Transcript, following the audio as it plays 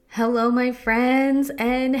Hello, my friends,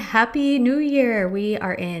 and Happy New Year. We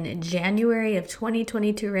are in January of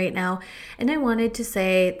 2022 right now, and I wanted to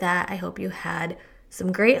say that I hope you had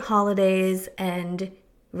some great holidays and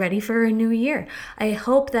ready for a new year. I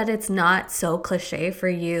hope that it's not so cliche for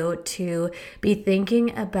you to be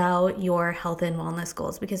thinking about your health and wellness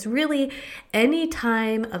goals, because really any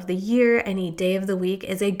time of the year, any day of the week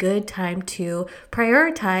is a good time to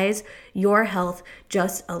prioritize your health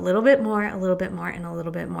just a little bit more, and a little bit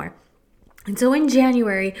more. And so in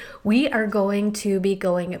January, we are going to be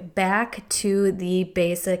going back to the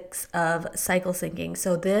basics of cycle syncing.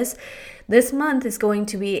 So this month is going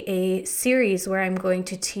to be a series where I'm going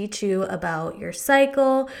to teach you about your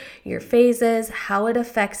cycle, your phases, how it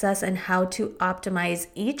affects us, and how to optimize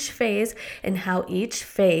each phase, and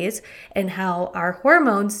how our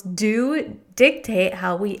hormones do dictate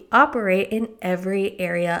how we operate in every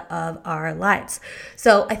area of our lives.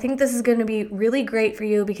 So I think this is going to be really great for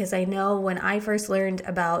you, because I know when I first learned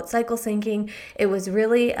about cycle syncing, it was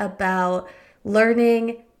really about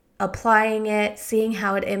learning, applying it, seeing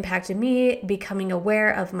how it impacted me, becoming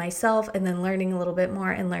aware of myself, and then learning a little bit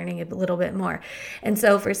more and learning a little bit more. And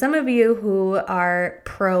so for some of you who are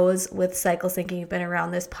pros with cycle syncing, you've been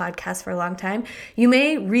around this podcast for a long time, you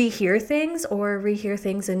may rehear things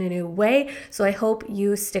in a new way. So I hope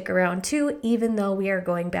you stick around too, even though we are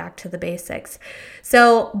going back to the basics.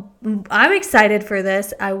 So I'm excited for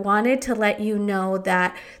this. I wanted to let you know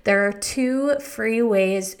that there are 2 free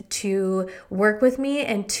ways to work with me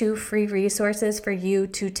and 2 free resources for you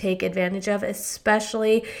to take advantage of,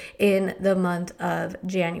 especially in the month of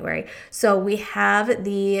January. So we have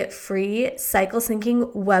the free cycle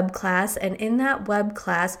syncing web class, and in that web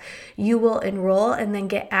class, you will enroll and then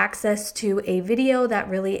get access to a video that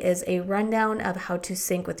really is a rundown of how to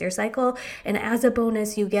sync with your cycle. And as a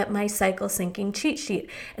bonus, you get my cycle syncing cheat sheet.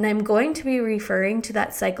 And I'm going to be referring to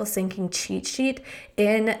that cycle syncing cheat sheet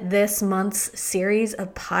in this month's series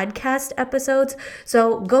of podcast episodes.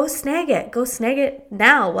 So go snag it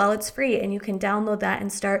now while it's free, and you can download that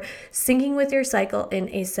and start syncing with your cycle in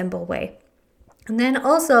a simple way. And then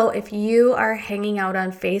also, if you are hanging out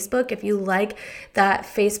on Facebook, if you like that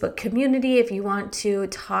Facebook community, if you want to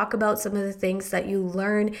talk about some of the things that you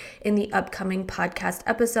learn in the upcoming podcast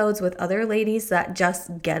episodes with other ladies that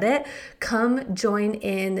just get it, come join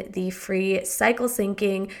in the free Cycle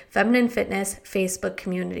Syncing Feminine Fitness Facebook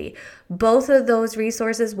community. Both of those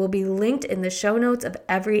resources will be linked in the show notes of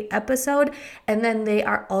every episode, and then they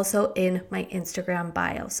are also in my Instagram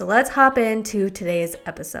bio. So let's hop into today's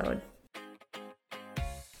episode.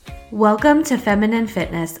 Welcome to Feminine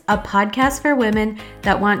Fitness, a podcast for women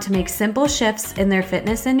that want to make simple shifts in their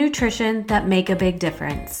fitness and nutrition that make a big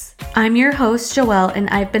difference. I'm your host, Joelle, and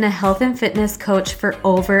I've been a health and fitness coach for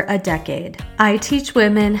over a decade. I teach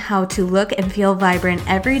women how to look and feel vibrant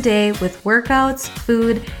every day with workouts,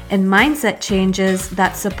 food, and mindset changes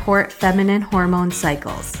that support feminine hormone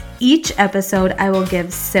cycles. Each episode, I will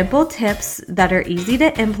give simple tips that are easy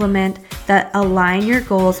to implement that align your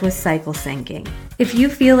goals with cycle syncing. If you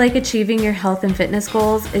feel like achieving your health and fitness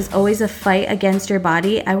goals is always a fight against your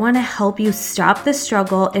body, I want to help you stop the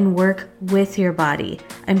struggle and work with your body.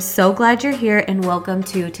 I'm so glad you're here, and welcome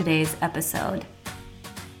to today's episode.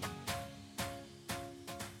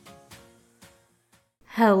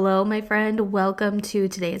 Hello, my friend. Welcome to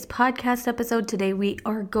today's podcast episode. Today we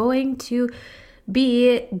are going to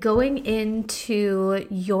be going into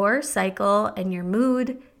your cycle and your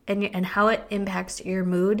mood and how it impacts your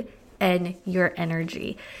mood and your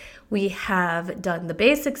energy. We have done the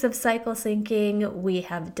basics of cycle syncing, we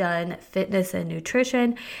have done fitness and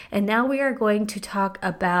nutrition, and now we are going to talk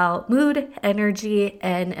about mood, energy,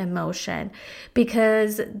 and emotion,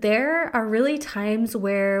 because there are really times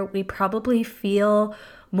where we probably feel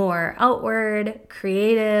more outward,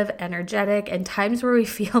 creative, energetic, and times where we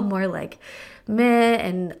feel more like meh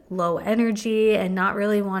and low energy and not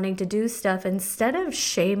really wanting to do stuff. Instead of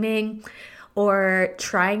shaming or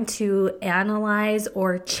trying to analyze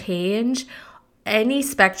or change any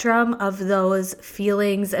spectrum of those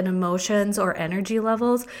feelings and emotions or energy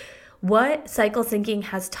levels, what cycle syncing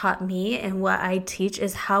has taught me and what I teach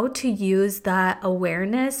is how to use that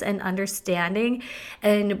awareness and understanding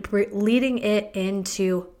and leading it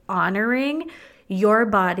into honoring your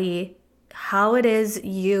body, how it is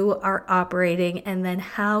you are operating, and then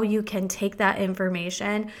how you can take that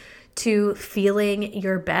information to feeling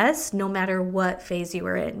your best no matter what phase you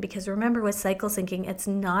are in. Because remember, with cycle syncing, it's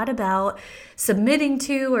not about submitting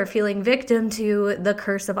to or feeling victim to the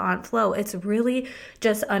curse of Aunt Flo. It's really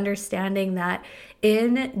just understanding that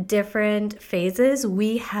in different phases,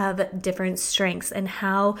 we have different strengths, and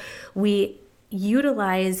how we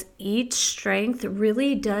utilize each strength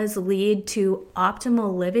really does lead to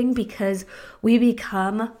optimal living because we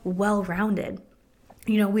become well-rounded.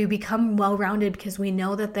 We become well-rounded because we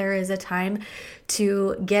know that there is a time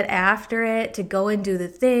to get after it, to go and do the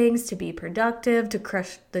things, to be productive, to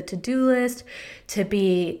crush the to-do list, to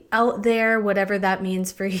be out there, whatever that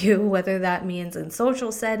means for you, whether that means in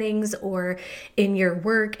social settings or in your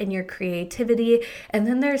work and your creativity. And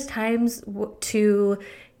then there's times to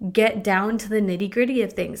get down to the nitty-gritty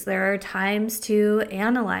of things. There are times to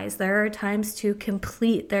analyze. There are times to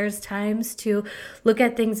complete. There's times to look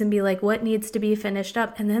at things and be like, what needs to be finished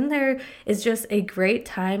up? And then there is just a great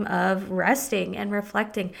time of resting and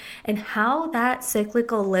reflecting, and how that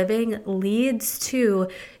cyclical living leads to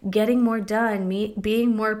getting more done,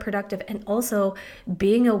 being more productive, and also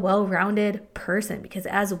being a well-rounded person. Because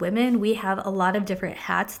as women, we have a lot of different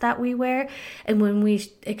hats that we wear. And when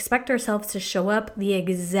we expect ourselves to show up the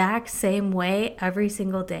exact same way every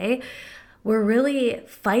single day, we're really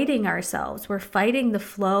fighting ourselves. We're fighting the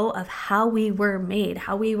flow of how we were made,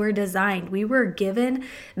 how we were designed. We were given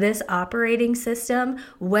this operating system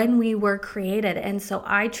when we were created. And so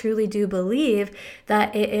I truly do believe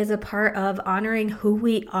that it is a part of honoring who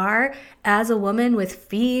we are as a woman with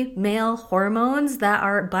female hormones that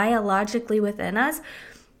are biologically within us.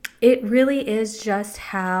 It really is just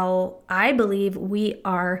how I believe we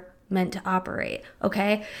are meant to operate,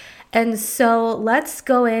 okay? And so let's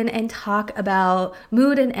go in and talk about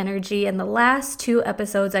mood and energy. In the last 2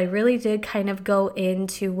 episodes, I really did kind of go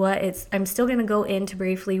into I'm still going to go into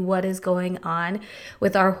briefly what is going on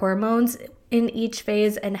with our hormones in each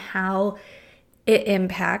phase and how it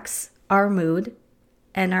impacts our mood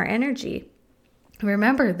and our energy.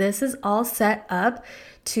 Remember, this is all set up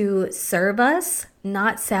to serve us,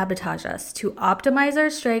 not sabotage us, to optimize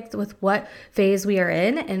our strength with what phase we are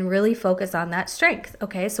in and really focus on that strength.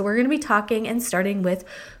 Okay, so we're going to be talking and starting with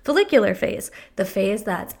follicular phase, the phase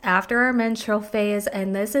that's after our menstrual phase.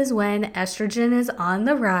 And this is when estrogen is on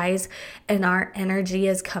the rise and our energy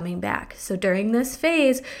is coming back. So during this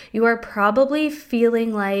phase, you are probably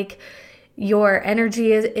feeling like your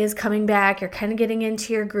energy is coming back. You're kind of getting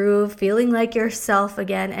into your groove, feeling like yourself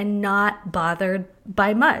again, and not bothered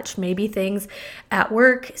by much. Maybe things at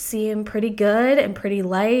work seem pretty good and pretty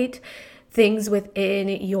light. Things within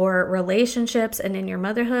your relationships and in your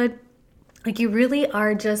motherhood, like you really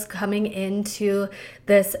are just coming into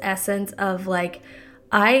this essence of like,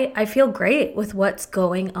 I feel great with what's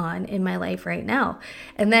going on in my life right now.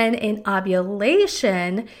 And then in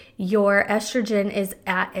ovulation, your estrogen is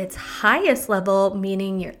at its highest level,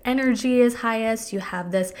 meaning your energy is highest. You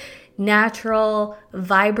have this natural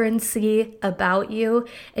vibrancy about you,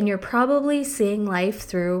 and you're probably seeing life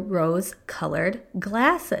through rose-colored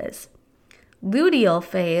glasses. Luteal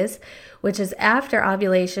phase, which is after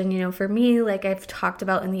ovulation, for me, like I've talked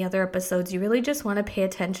about in the other episodes, you really just want to pay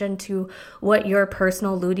attention to what your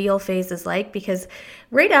personal luteal phase is like, because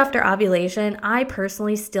right after ovulation, I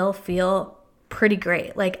personally still feel pretty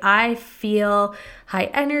great. Like I feel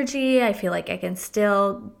high energy. I feel like I can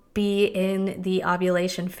still be in the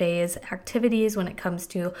ovulation phase activities when it comes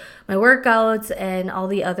to my workouts and all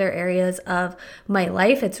the other areas of my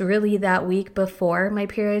life. It's really that week before my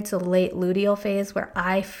period, so late luteal phase, where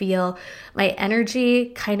I feel my energy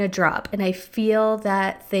kind of drop, and I feel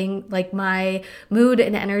that thing like my mood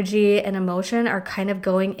and energy and emotion are kind of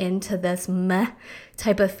going into this meh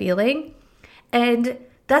type of feeling. And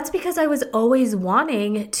that's because I was always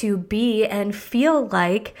wanting to be and feel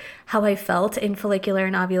like how I felt in follicular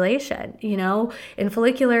and ovulation. In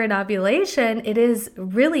follicular and ovulation, it is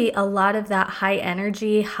really a lot of that high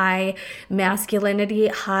energy, high masculinity,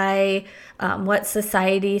 high what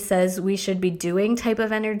society says we should be doing type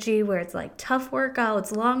of energy, where it's like tough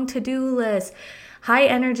workouts, long to-do lists, high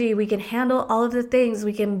energy, we can handle all of the things,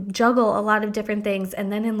 we can juggle a lot of different things. And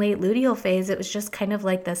then in late luteal phase, it was just kind of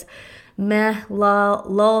like this meh,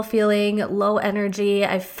 lull feeling, low energy.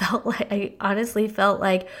 I honestly felt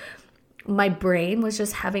like my brain was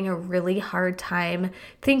just having a really hard time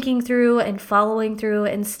thinking through and following through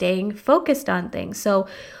and staying focused on things. So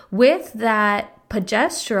with that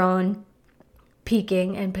progesterone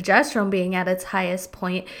peaking and progesterone being at its highest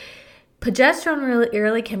point, progesterone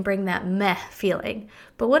really can bring that meh feeling.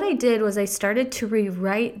 But what I did was I started to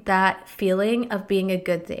rewrite that feeling of being a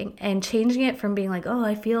good thing and changing it from being like, oh,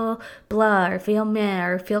 I feel blah or feel meh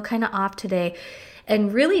or feel kind of off today,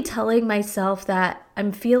 and really telling myself that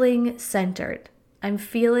I'm feeling centered. I'm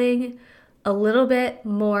feeling a little bit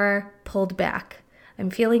more pulled back.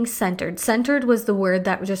 I'm feeling centered. Centered was the word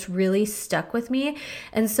that just really stuck with me.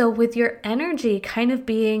 And so with your energy kind of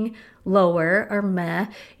being lower or meh,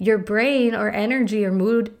 your brain or energy or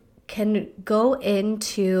mood can go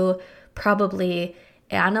into probably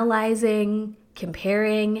analyzing,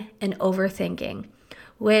 comparing, and overthinking,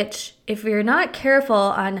 which if you're not careful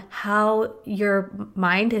on how your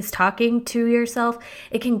mind is talking to yourself,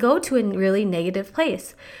 it can go to a really negative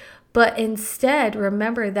place. But instead,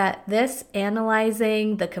 remember that this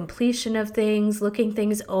analyzing the completion of things, looking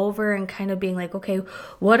things over and kind of being like, okay,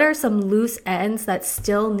 what are some loose ends that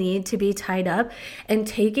still need to be tied up, and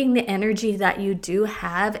taking the energy that you do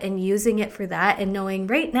have and using it for that, and knowing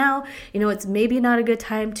right now, it's maybe not a good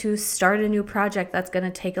time to start a new project that's going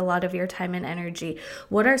to take a lot of your time and energy.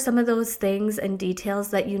 What are some of those things and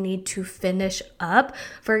details that you need to finish up?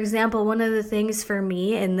 For example, one of the things for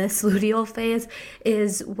me in this luteal phase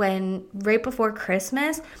is when right before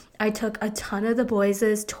Christmas, I took a ton of the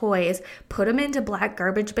boys' toys, put them into black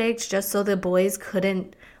garbage bags just so the boys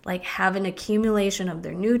couldn't have an accumulation of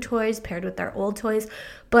their new toys paired with their old toys.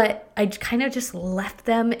 But I kind of just left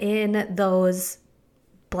them in those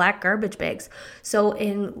black garbage bags. So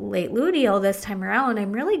in late luteal this time around,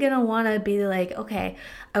 I'm really going to want to be like, okay,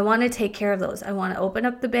 I want to take care of those. I want to open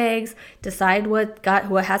up the bags, decide what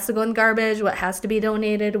has to go in the garbage, what has to be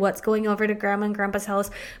donated, what's going over to grandma and grandpa's house.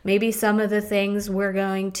 Maybe some of the things we're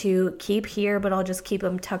going to keep here, but I'll just keep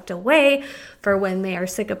them tucked away for when they are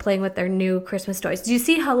sick of playing with their new Christmas toys. Do you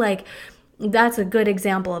see how that's a good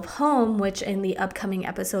example of home, which in the upcoming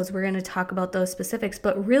episodes, we're going to talk about those specifics,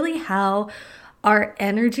 but really how our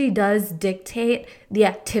energy does dictate the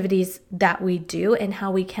activities that we do and how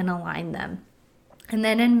we can align them. And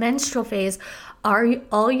then in menstrual phase,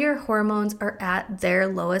 all your hormones are at their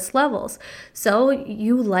lowest levels. So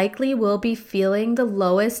you likely will be feeling the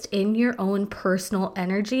lowest in your own personal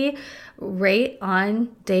energy right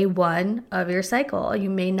on day 1 of your cycle. You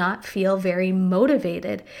may not feel very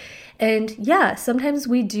motivated. And yeah, sometimes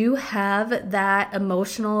we do have that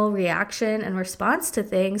emotional reaction and response to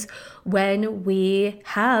things when we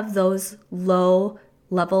have those low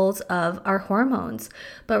levels of our hormones.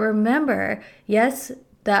 But remember, yes,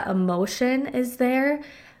 that emotion is there.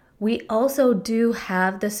 We also do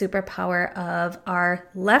have the superpower of our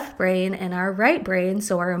left brain and our right brain,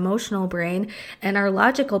 so our emotional brain and our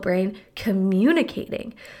logical brain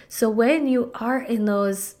communicating. So when you are in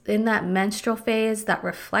that menstrual phase, that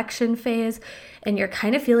reflection phase, and you're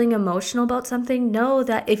kind of feeling emotional about something, know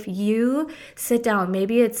that if you sit down,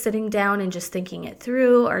 maybe it's sitting down and just thinking it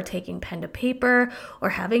through, or taking pen to paper, or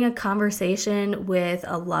having a conversation with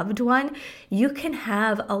a loved one, you can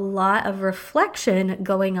have a lot of reflection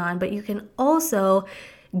going on, but you can also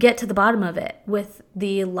get to the bottom of it with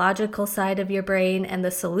the logical side of your brain and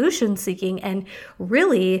the solution seeking, and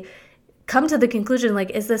really come to the conclusion,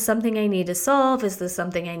 is this something I need to solve? Is this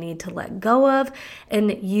something I need to let go of?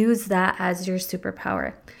 And use that as your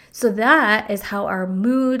superpower. So that is how our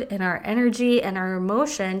mood and our energy and our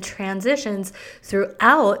emotion transitions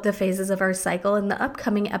throughout the phases of our cycle. And the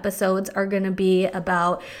upcoming episodes are going to be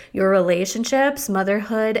about your relationships,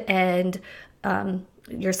 motherhood, and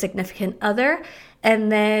your significant other.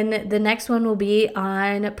 And then the next one will be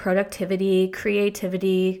on productivity,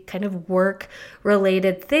 creativity, kind of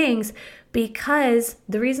work-related things, because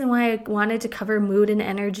the reason why I wanted to cover mood and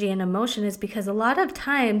energy and emotion is because a lot of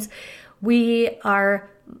times we are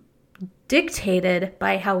dictated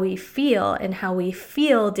by how we feel, and how we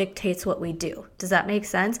feel dictates what we do. Does that make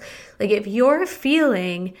sense? If you're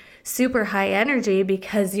feeling super high energy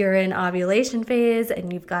because you're in ovulation phase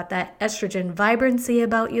and you've got that estrogen vibrancy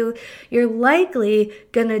about you, you're likely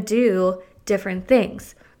gonna do different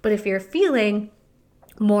things. But if you're feeling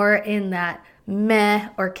more in that meh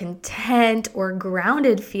or content or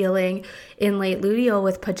grounded feeling in late luteal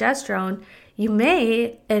with progesterone, you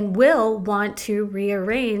may and will want to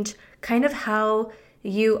rearrange kind of how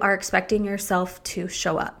you are expecting yourself to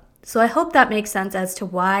show up. So I hope that makes sense as to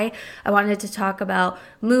why I wanted to talk about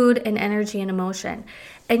mood and energy and emotion.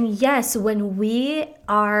 And yes, when we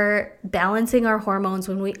are balancing our hormones,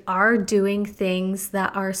 when we are doing things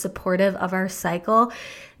that are supportive of our cycle,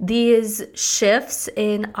 these shifts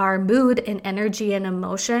in our mood and energy and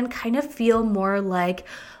emotion kind of feel more like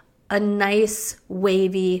a nice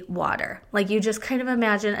wavy water. You just kind of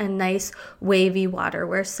imagine a nice wavy water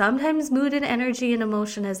where sometimes mood and energy and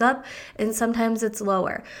emotion is up and sometimes it's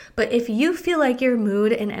lower. But if you feel like your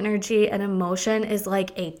mood and energy and emotion is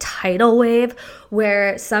like a tidal wave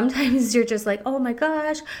where sometimes you're just like, oh my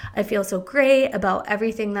gosh, I feel so great about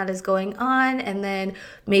everything that is going on. And then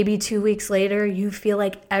maybe 2 weeks later, you feel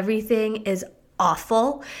like everything is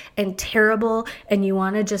awful and terrible and you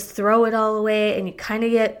want to just throw it all away, and you kind of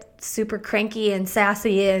get super cranky and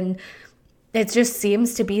sassy and it just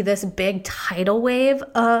seems to be this big tidal wave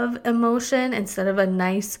of emotion instead of a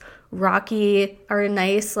nice rocky or a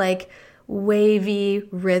nice like wavy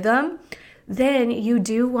rhythm, then you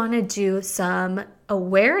do want to do some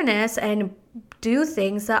awareness and do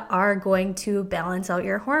things that are going to balance out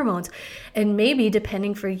your hormones. And maybe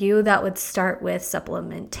depending for you, that would start with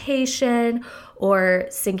supplementation or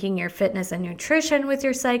syncing your fitness and nutrition with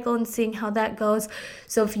your cycle and seeing how that goes.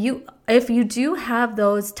 So if you do have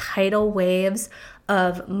those tidal waves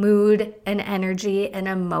of mood and energy and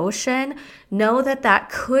emotion, know that that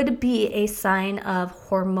could be a sign of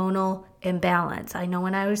hormonal imbalance. I know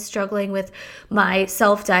when I was struggling with my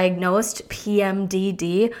self-diagnosed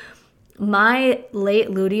PMDD, my late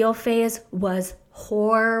luteal phase was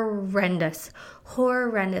horrendous.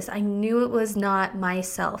 I knew it was not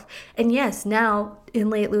myself. And yes, now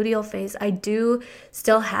in late luteal phase, I do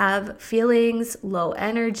still have feelings, low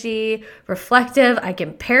energy, reflective. I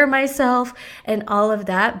compare myself and all of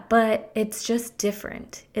that, but it's just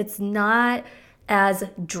different. It's not as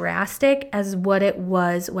drastic as what it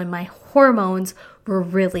was when my hormones were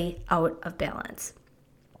really out of balance.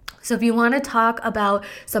 So if you want to talk about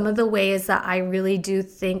some of the ways that I really do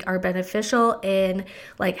think are beneficial in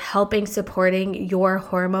like helping supporting your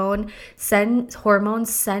hormones, send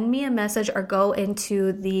me a message or go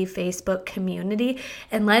into the Facebook community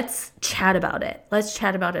and let's chat about it.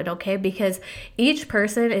 Okay? Because each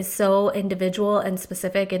person is so individual and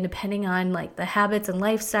specific, and depending on like the habits and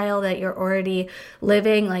lifestyle that you're already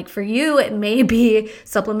living, like for you, it may be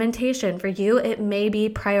supplementation. For you, it may be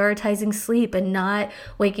prioritizing sleep and not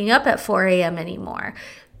waking up at 4 a.m. anymore.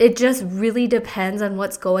 It just really depends on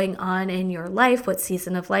what's going on in your life, what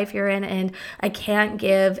season of life you're in, and I can't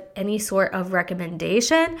give any sort of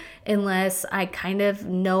recommendation unless I kind of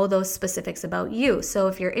know those specifics about you. So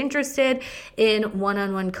if you're interested in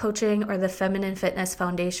one-on-one coaching or the Feminine Fitness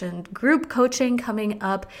Foundation group coaching coming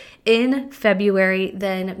up in February,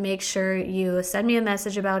 then make sure you send me a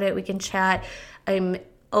message about it. We can chat. I'm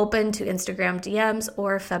open to Instagram DMs,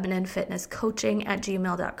 or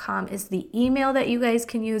femininefitnesscoaching@gmail.com is the email that you guys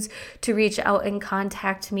can use to reach out and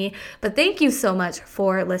contact me. But thank you so much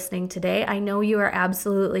for listening today. I know you are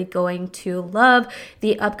absolutely going to love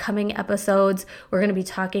the upcoming episodes. We're going to be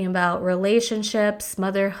talking about relationships,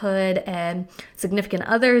 motherhood, and significant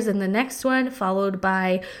others in the next one, followed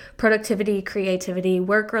by productivity, creativity,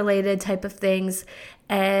 work-related type of things.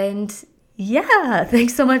 And yeah,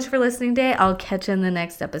 thanks so much for listening today. I'll catch you in the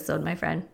next episode, my friend.